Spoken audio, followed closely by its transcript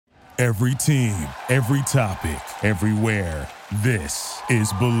Every team, every topic, everywhere. This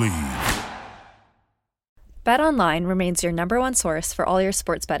is Believe. BetOnline remains your number one source for all your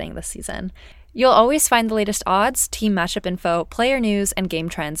sports betting this season. You'll always find the latest odds, team matchup info, player news, and game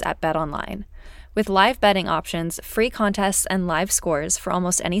trends at BetOnline. With live betting options, free contests, and live scores for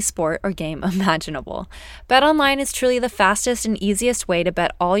almost any sport or game imaginable, BetOnline is truly the fastest and easiest way to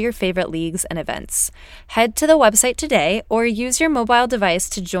bet all your favorite leagues and events. Head to the website today or use your mobile device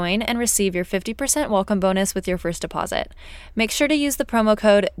to join and receive your 50% welcome bonus with your first deposit. Make sure to use the promo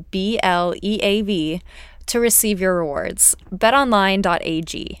code BLEAV to receive your rewards.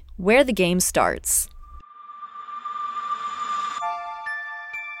 BetOnline.ag, where the game starts.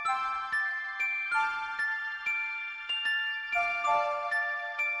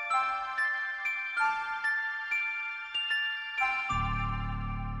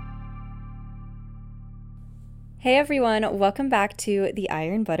 Hey everyone, welcome back to the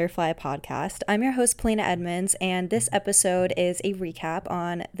Iron Butterfly podcast. I'm your host, Polina Edmonds, and this episode is a recap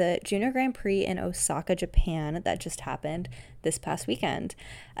on the Junior Grand Prix in Osaka, Japan that just happened this past weekend.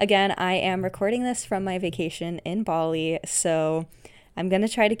 Again, I am recording this from my vacation in Bali, so I'm going to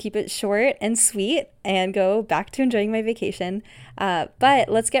try to keep it short and sweet and go back to enjoying my vacation. But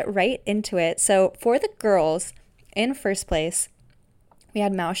let's get right into it. So for the girls, in first place, we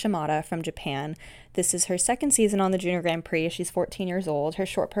had Mao Shimada from Japan. This is her second season on the Junior Grand Prix. She's 14 years old. Her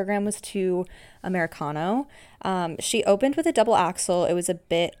short program was 2 Americano. She opened with a double axel. It was a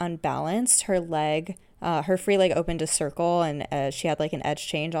bit unbalanced. Her free leg opened to circle, and she had like an edge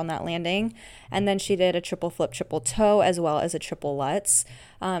change on that landing. And then she did a triple flip, triple toe, as well as a triple Lutz.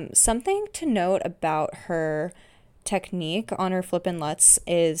 Something to note about her technique on her flip and Lutz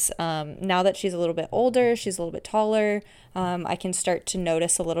is now that she's a little bit older, she's a little bit taller, I can start to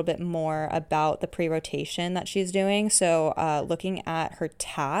notice a little bit more about the pre-rotation that she's doing. So looking at her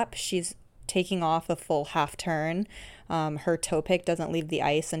tap, she's taking off a full half turn. Her toe pick doesn't leave the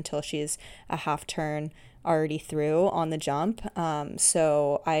ice until she's a half turn already through on the jump.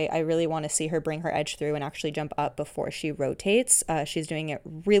 So I really want to see her bring her edge through and actually jump up before she rotates. She's doing it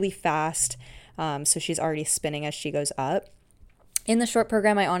really fast. So she's already spinning as she goes up. In the short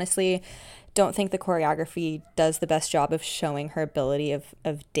program, I honestly don't think the choreography does the best job of showing her ability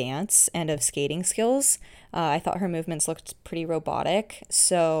of dance and of skating skills. I thought her movements looked pretty robotic.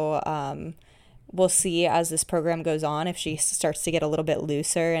 So we'll see as this program goes on if she starts to get a little bit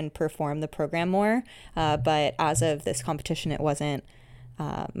looser and perform the program more. But as of this competition, it wasn't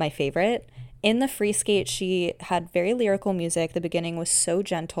my favorite. In the free skate, she had very lyrical music. The beginning was so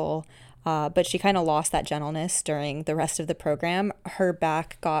gentle. But she kind of lost that gentleness during the rest of the program. Her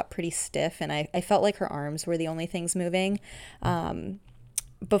back got pretty stiff, and I felt like her arms were the only things moving.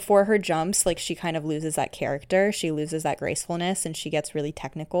 Before her jumps, like, she kind of loses that character. She loses that gracefulness, and she gets really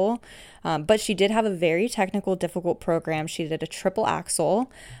technical. But she did have a very technical, difficult program. She did a triple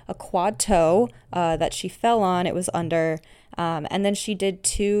axel, a quad toe that she fell on. It was under. And then she did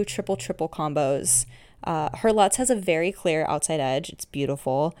 2 triple combos. Her Lutz has a very clear outside edge. It's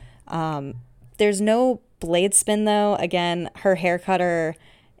beautiful. There's no blade spin though. Again, her hair cutter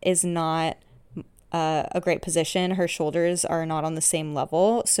is not a great position. Her shoulders are not on the same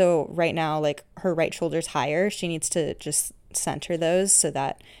level. So right now, like, her right shoulder's higher. She needs to just center those so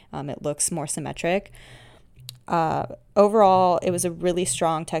that it looks more symmetric. Overall, it was a really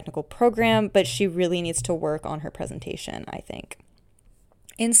strong technical program, but she really needs to work on her presentation, I think.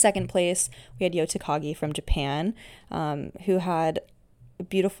 In second place, we had Yota Takagi from Japan, who had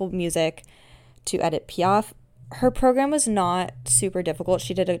beautiful music to Edith Piaf. Her program was not super difficult.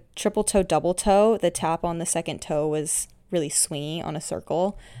 She did a triple toe, double toe. The tap on the second toe was really swingy on a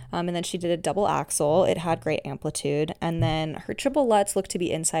circle. And then she did a double axel. It had great amplitude. And then her triple Lutz looked to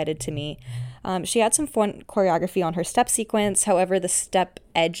be insided to me. She had some fun choreography on her step sequence. However, the step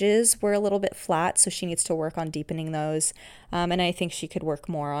edges were a little bit flat, so she needs to work on deepening those. And I think she could work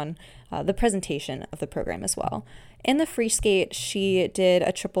more on the presentation of the program as well. In the free skate, she did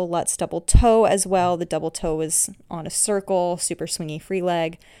a triple Lutz double toe as well. The double toe was on a circle, super swingy free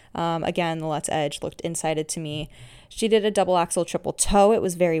leg. Again, the Lutz edge looked insided to me. She did a double axel triple toe. It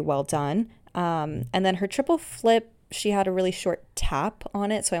was very well done. And then her triple flip, she had a really short tap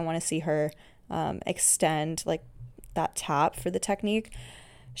on it, so I want to see her extend like that tap for the technique.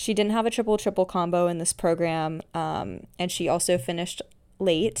 She didn't have a triple combo in this program, and she also finished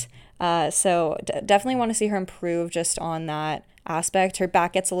late. So definitely want to see her improve just on that aspect. Her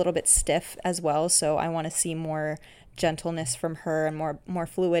back gets a little bit stiff as well, so I want to see more gentleness from her and more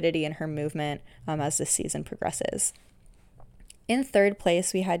fluidity in her movement as the season progresses. In third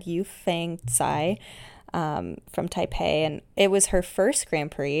place, we had Yu Feng Tsai. from Taipei, and it was her first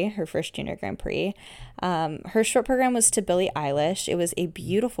Grand Prix, her first junior Grand Prix. Her short program was to Billie Eilish. It was a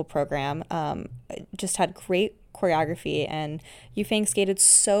beautiful program, just had great choreography, and Yufeng skated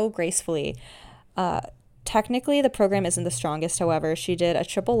so gracefully. Technically, the program isn't the strongest, however. She did a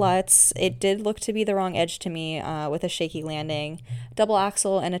triple Lutz. It did look to be the wrong edge to me with a shaky landing, double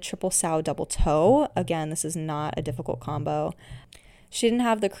axel, and a triple sow double toe. Again, this is not a difficult combo. She didn't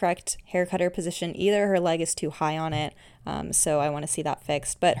have the correct hair cutter position either. Her leg is too high on it, so I want to see that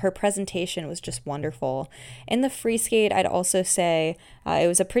fixed. But her presentation was just wonderful. In the free skate, I'd also say it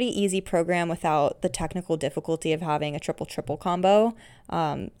was a pretty easy program without the technical difficulty of having a triple-triple combo.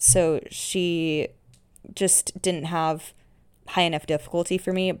 So she just didn't have high enough difficulty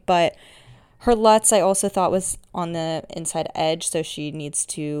for me. But her Lutz, I also thought, was on the inside edge, so she needs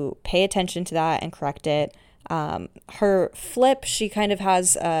to pay attention to that and correct it. Her flip, she kind of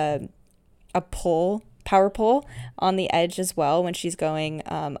has a power pull on the edge as well when she's going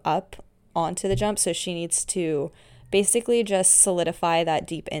up onto the jump. So she needs to basically just solidify that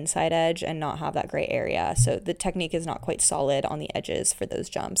deep inside edge and not have that gray area. So the technique is not quite solid on the edges for those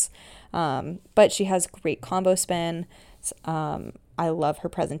jumps. But she has great combo spin. I love her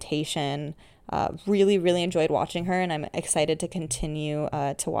presentation. Really, really enjoyed watching her, and I'm excited to continue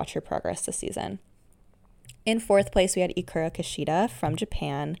to watch her progress this season. In fourth place, we had Ikura Kishida from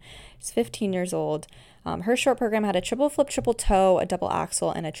Japan. She's 15 years old. Her short program had a triple flip, triple toe, a double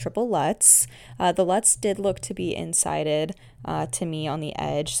axel, and a triple Lutz. The Lutz did look to be insided to me on the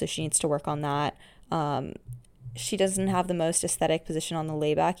edge, so she needs to work on that. She doesn't have the most aesthetic position on the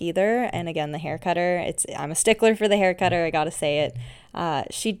layback either. And again, the hair cutter, I'm a stickler for the hair cutter, I gotta say it.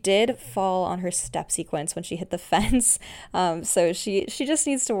 She did fall on her step sequence when she hit the fence. So she just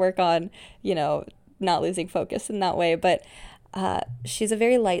needs to work on, not losing focus in that way. But she's a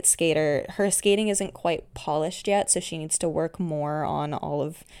very light skater. Her skating isn't quite polished yet, so she needs to work more on all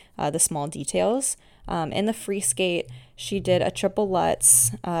of the small details. In the free skate, she did a triple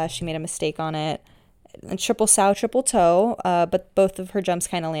Lutz. She made a mistake on it. A triple sow, triple toe, but both of her jumps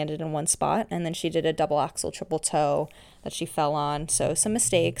kind of landed in one spot. And then she did a double axel, triple toe that she fell on. So some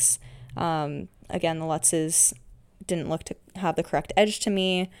mistakes. Again, the Lutzes didn't look to have the correct edge to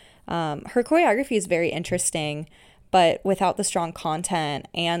me. Her choreography is very interesting, but without the strong content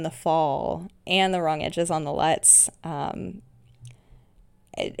and the fall and the wrong edges on the Lutz,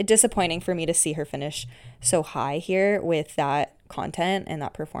 disappointing for me to see her finish so high here with that content and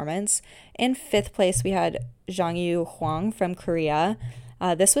that performance. In fifth place, we had Jangyu Huang from Korea.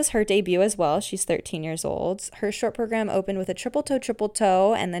 This was her debut as well. She's 13 years old. Her short program opened with a triple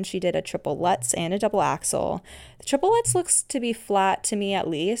toe, and then she did a triple Lutz and a double axel. The triple Lutz looks to be flat to me at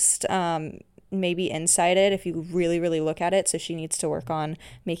least, maybe insided if you really, really look at it. So she needs to work on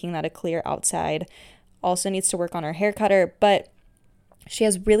making that a clear outside. Also needs to work on her hair cutter, but she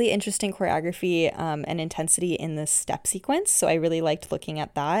has really interesting choreography and intensity in the step sequence, so I really liked looking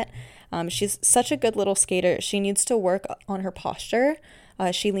at that. She's such a good little skater. She needs to work on her posture.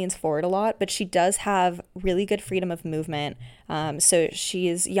 She leans forward a lot, but she does have really good freedom of movement. So she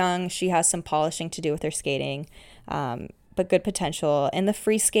is young. She has some polishing to do with her skating, but good potential. In the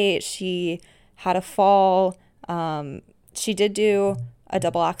free skate, she had a fall. She did do a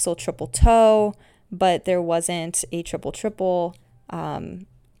double axel, triple toe, but there wasn't a triple.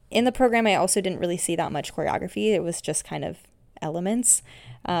 In the program, I also didn't really see that much choreography. It was just kind of elements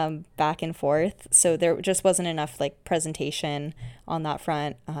back and forth. So there just wasn't enough presentation on that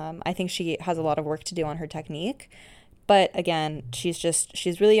front. I think she has a lot of work to do on her technique. But again, she's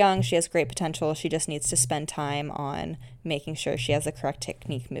really young. She has great potential. She just needs to spend time on making sure she has the correct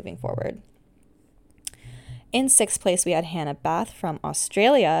technique moving forward. In sixth place, we had Hannah Bath from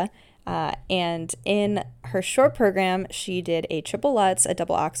Australia. And in her short program, she did a triple Lutz, a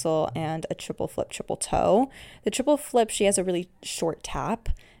double axel, and a triple flip, triple toe. The triple flip, she has a really short tap,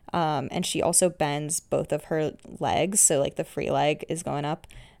 and she also bends both of her legs, so the free leg is going up.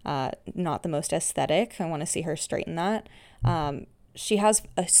 Not the most aesthetic. I want to see her straighten that. She has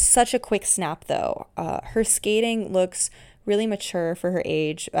such a quick snap, though. Her skating looks really mature for her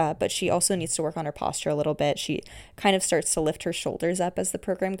age, but she also needs to work on her posture a little bit. She kind of starts to lift her shoulders up as the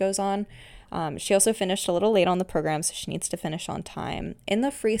program goes on. She also finished a little late on the program, so she needs to finish on time. In the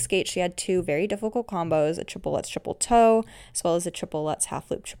free skate, she had two very difficult combos, a triple Lutz, triple toe, as well as a triple Lutz,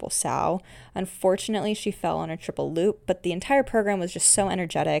 half loop, triple sow. Unfortunately, she fell on her triple loop, but the entire program was just so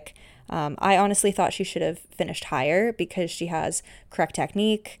energetic. I honestly thought she should have finished higher because she has correct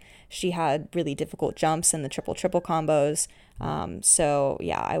technique. She had really difficult jumps in the triple combos. So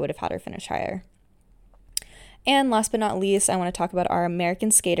yeah, I would have had her finish higher. And last but not least, I want to talk about our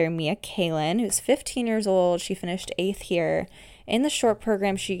American skater, Mia Kalin, who's 15 years old. She finished 8th here. In the short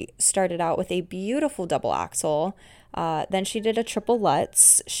program, she started out with a beautiful double axel. Then she did a triple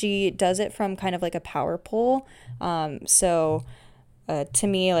Lutz. She does it from kind of like a power pole. To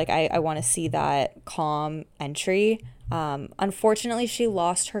me, like I want to see that calm entry. Unfortunately, she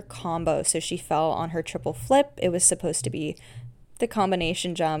lost her combo, so she fell on her triple flip. It was supposed to be the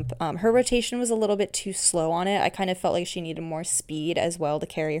combination jump. Her rotation was a little bit too slow on it. I kind of felt like she needed more speed as well to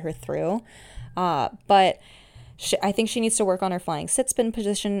carry her through. But I think she needs to work on her flying sit spin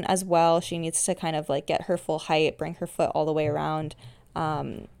position as well. She needs to kind of like get her full height, bring her foot all the way around.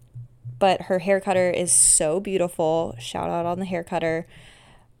 But her hair cutter is so beautiful. Shout out on the hair cutter.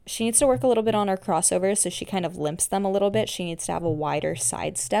 She needs to work a little bit on her crossovers, so she kind of limps them a little bit. She needs to have a wider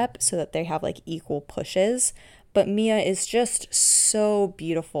side step so that they have like equal pushes. But Mia is just so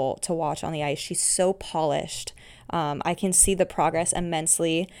beautiful to watch on the ice. She's so polished. I can see the progress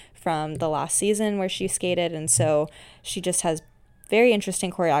immensely from the last season where she skated, and so she just has very interesting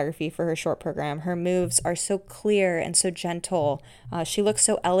choreography for her short program. Her moves are so clear and so gentle. She looks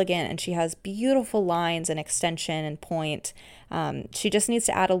so elegant, and she has beautiful lines and extension and point. She just needs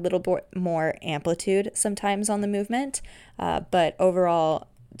to add a little bit more amplitude sometimes on the movement, but overall,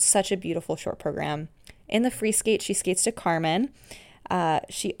 such a beautiful short program. In the free skate, she skates to Carmen.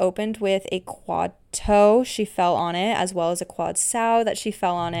 She opened with a quad toe. She fell on it, as well as a quad sow that she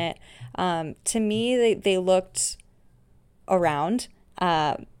fell on it. To me, they looked around.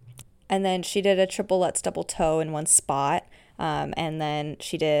 And then she did a triple Lutz double toe in one spot. And then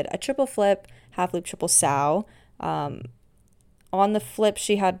she did a triple flip, half loop triple sow. On the flip,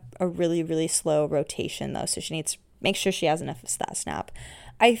 she had a really, really slow rotation, though, so she needs to make sure she has enough of that snap.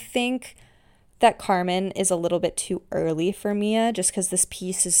 I think that Carmen is a little bit too early for Mia, just because this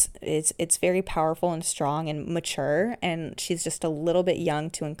piece it's very powerful and strong and mature, and she's just a little bit young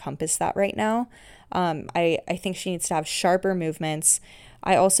to encompass that right now. I think she needs to have sharper movements.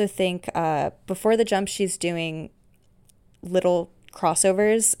 I also think before the jump, she's doing little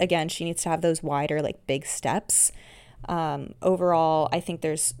crossovers. Again, she needs to have those wider, like big steps. Overall, I think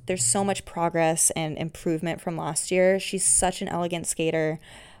there's so much progress and improvement from last year. She's such an elegant skater,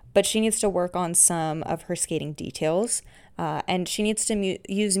 but she needs to work on some of her skating details, and she needs to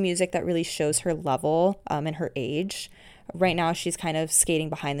use music that really shows her level and her age. Right now, she's kind of skating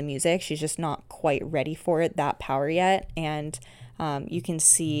behind the music. She's just not quite ready for that power yet, and you can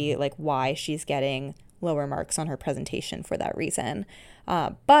see like why she's getting lower marks on her presentation for that reason.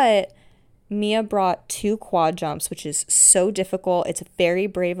 But Mia brought 2 quad jumps, which is so difficult. It's very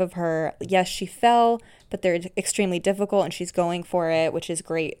brave of her. Yes, she fell, but they're extremely difficult, and she's going for it, which is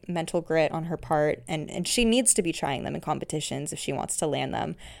great mental grit on her part. And she needs to be trying them in competitions if she wants to land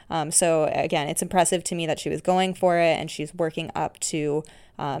them. So again, it's impressive to me that she was going for it, and she's working up to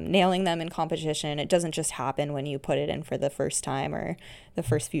nailing them in competition. It doesn't just happen when you put it in for the first time or the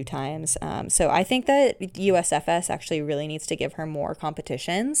first few times. So I think that USFS actually really needs to give her more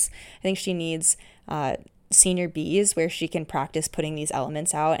competitions. I think she needs senior Bs where she can practice putting these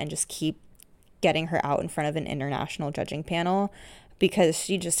elements out and just keep getting her out in front of an international judging panel, because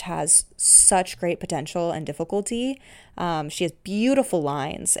she just has such great potential and difficulty. She has beautiful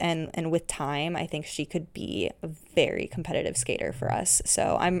lines, and with time, I think she could be a very competitive skater for us.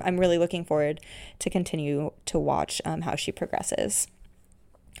 So I'm really looking forward to continue to watch how she progresses.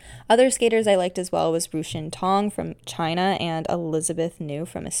 Other skaters I liked as well was Rushin Tong from China and Elizabeth New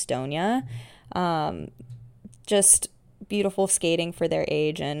from Estonia. Just beautiful skating for their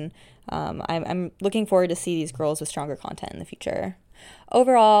age, and I'm looking forward to see these girls with stronger content in the future.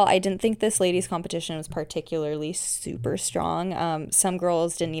 Overall, I didn't think this ladies competition was particularly super strong. Some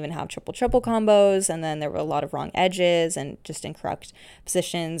girls didn't even have triple combos, and then there were a lot of wrong edges and just incorrect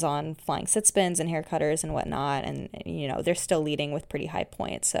positions on flying sit spins and hair cutters and whatnot, and they're still leading with pretty high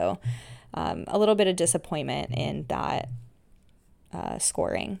points, so a little bit of disappointment in that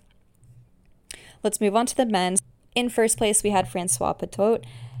scoring. Let's move on to the men's. In first place, we had Francois Patot.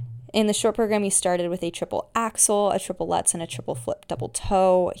 In the short program, he started with a triple axel, a triple Lutz, and a triple flip double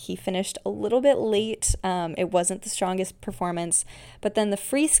toe. He finished a little bit late. It wasn't the strongest performance. But then the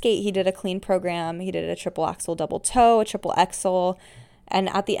free skate, he did a clean program. He did a triple axel double toe, a triple axel. And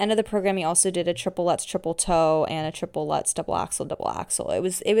at the end of the program, he also did a triple Lutz triple toe and a triple Lutz double axel. It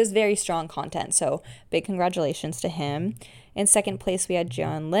was very strong content. So big congratulations to him. In second place, we had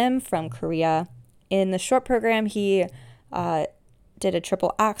Jeon Lim from Korea. In the short program, he did a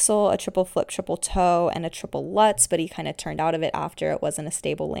triple axel, a triple flip, triple toe, and a triple lutz, but he kind of turned out of it after it wasn't a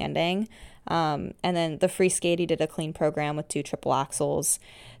stable landing. And then the free skate, he did a clean program with 2 triple axels.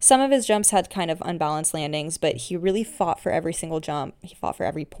 Some of his jumps had kind of unbalanced landings, but he really fought for every single jump. He fought for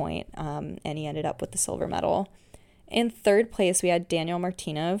every point, and he ended up with the silver medal. In third place, we had Daniel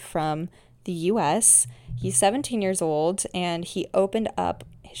Martinov from the U.S. He's 17 years old, and he opened up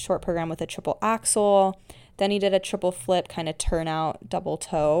his short program with a triple axel. Then he did a triple flip, kind of turnout double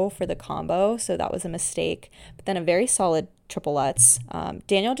toe for the combo, so that was a mistake. But then a very solid triple lutz.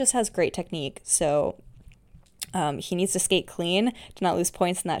 Daniel just has great technique, so he needs to skate clean to not lose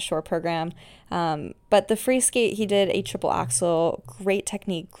points in that short program. But the free skate, he did a triple axel, great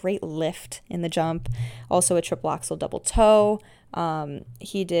technique, great lift in the jump. Also a triple axel double toe.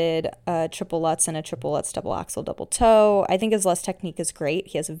 He did a triple lutz and a triple lutz double axel double toe. I think his lutz technique is great.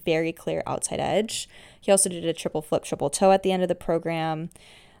 He has a very clear outside edge. He also did a triple flip triple toe at the end of the program.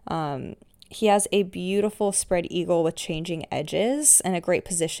 He has a beautiful spread eagle with changing edges and a great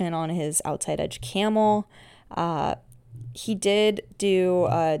position on his outside edge camel. He did do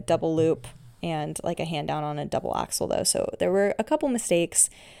a double loop and like a hand down on a double axel though, so there were a couple mistakes.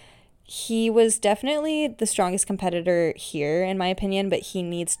 He was definitely the strongest competitor here, in my opinion, but he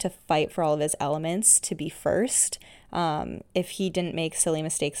needs to fight for all of his elements to be first. If he didn't make silly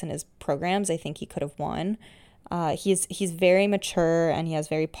mistakes in his programs, I think he could have won. He's very mature and he has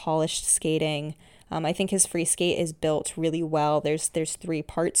very polished skating. I think his free skate is built really well. There's 3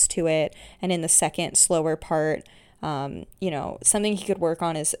 parts to it, and in the second slower part, something he could work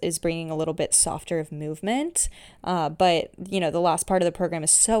on is bringing a little bit softer of movement. But the last part of the program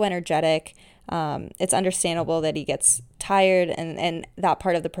is so energetic. It's understandable that he gets tired, and that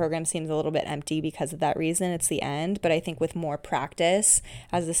part of the program seems a little bit empty because of that reason. It's the end, but I think with more practice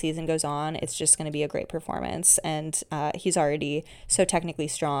as the season goes on, it's just going to be a great performance. And he's already so technically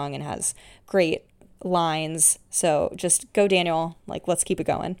strong and has great lines. So just go, Daniel. Let's keep it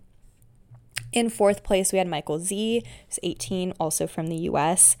going. In fourth place, we had Michael Z, who's 18, also from the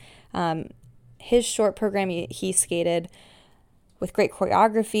U.S. His short program, he skated with great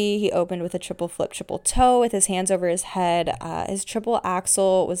choreography. He opened with a triple flip, triple toe with his hands over his head. His triple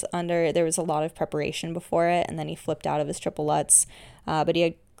axel was there was a lot of preparation before it, and then he flipped out of his triple lutz. But he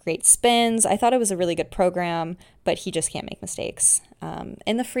had great spins. I thought it was a really good program, but he just can't make mistakes.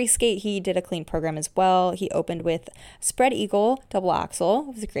 In the free skate, he did a clean program as well. He opened with spread eagle, double axel.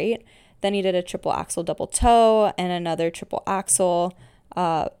 It was great. Then he did a triple axel double toe and another triple axel,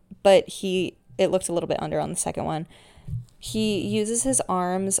 but it looked a little bit under on the second one. He uses his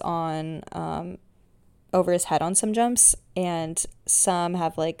arms on over his head on some jumps, and some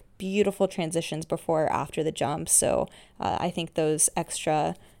have beautiful transitions before or after the jump. So I think those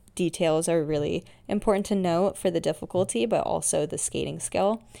extra details are really important to note for the difficulty, but also the skating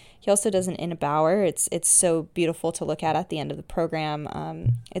skill. He also does an in a bower. It's so beautiful to look at the end of the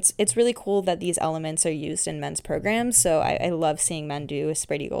program. It's really cool that these elements are used in men's programs. So I love seeing men do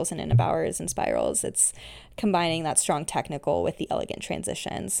spread eagles and in a bowers and spirals. It's combining that strong technical with the elegant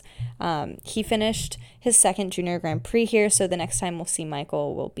transitions. He finished his second junior Grand Prix here, so the next time we'll see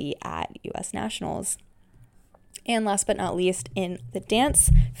Michael will be at U.S. Nationals. And last but not least, in the dance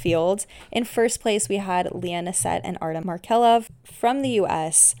field, in first place, we had Leah Nassette and Artem Markelov from the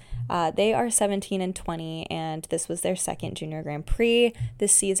U.S. They are 17 and 20, and this was their second junior Grand Prix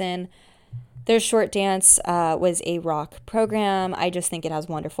this season. Their short dance was a rock program. I just think it has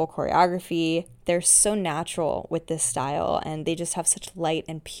wonderful choreography. They're so natural with this style, and they just have such light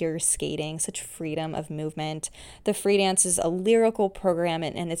and pure skating, such freedom of movement. The free dance is a lyrical program,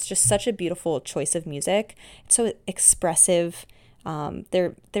 and it's just such a beautiful choice of music. It's so expressive.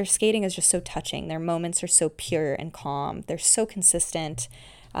 Their skating is just so touching. Their moments are so pure and calm. They're so consistent.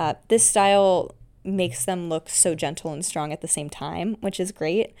 This style makes them look so gentle and strong at the same time, which is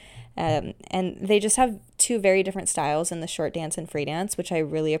great. And they just have 2 very different styles in the short dance and free dance, which I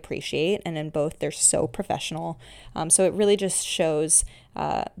really appreciate. And in both, they're so professional. So it really just shows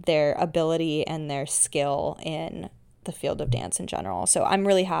their ability and their skill in the field of dance in general. So I'm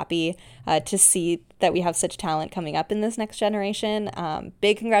really happy to see that we have such talent coming up in this next generation.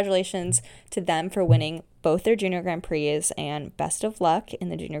 Big congratulations to them for winning both their junior Grand Prix, and best of luck in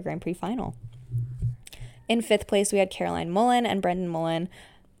the junior Grand Prix final. In fifth place, we had Caroline Mullen and Brendan Mullen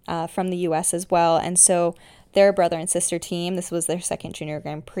from the U.S. as well. And so they're a brother and sister team. This was their second junior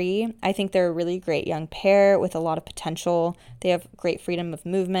Grand Prix. I think they're a really great young pair with a lot of potential. They have great freedom of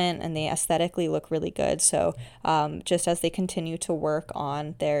movement, and they aesthetically look really good. So just as they continue to work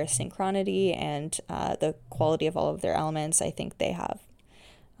on their synchronity and the quality of all of their elements, I think they have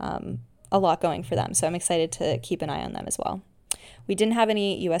a lot going for them. So I'm excited to keep an eye on them as well. We didn't have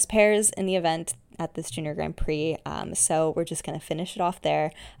any U.S. pairs in the event at this Junior Grand Prix, so we're just going to finish it off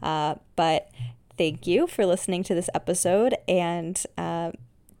there. But thank you for listening to this episode, and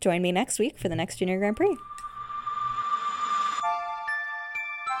join me next week for the next Junior Grand Prix.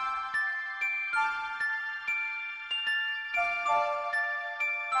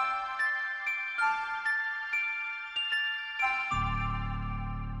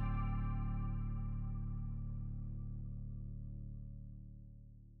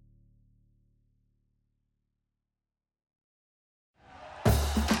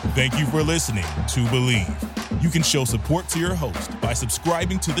 Thank you for listening to Believe. You can show support to your host by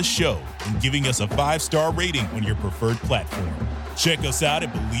subscribing to the show and giving us a 5-star rating on your preferred platform. Check us out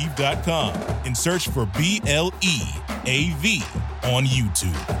at Believe.com and search for BLEAV on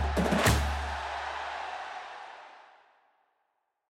YouTube.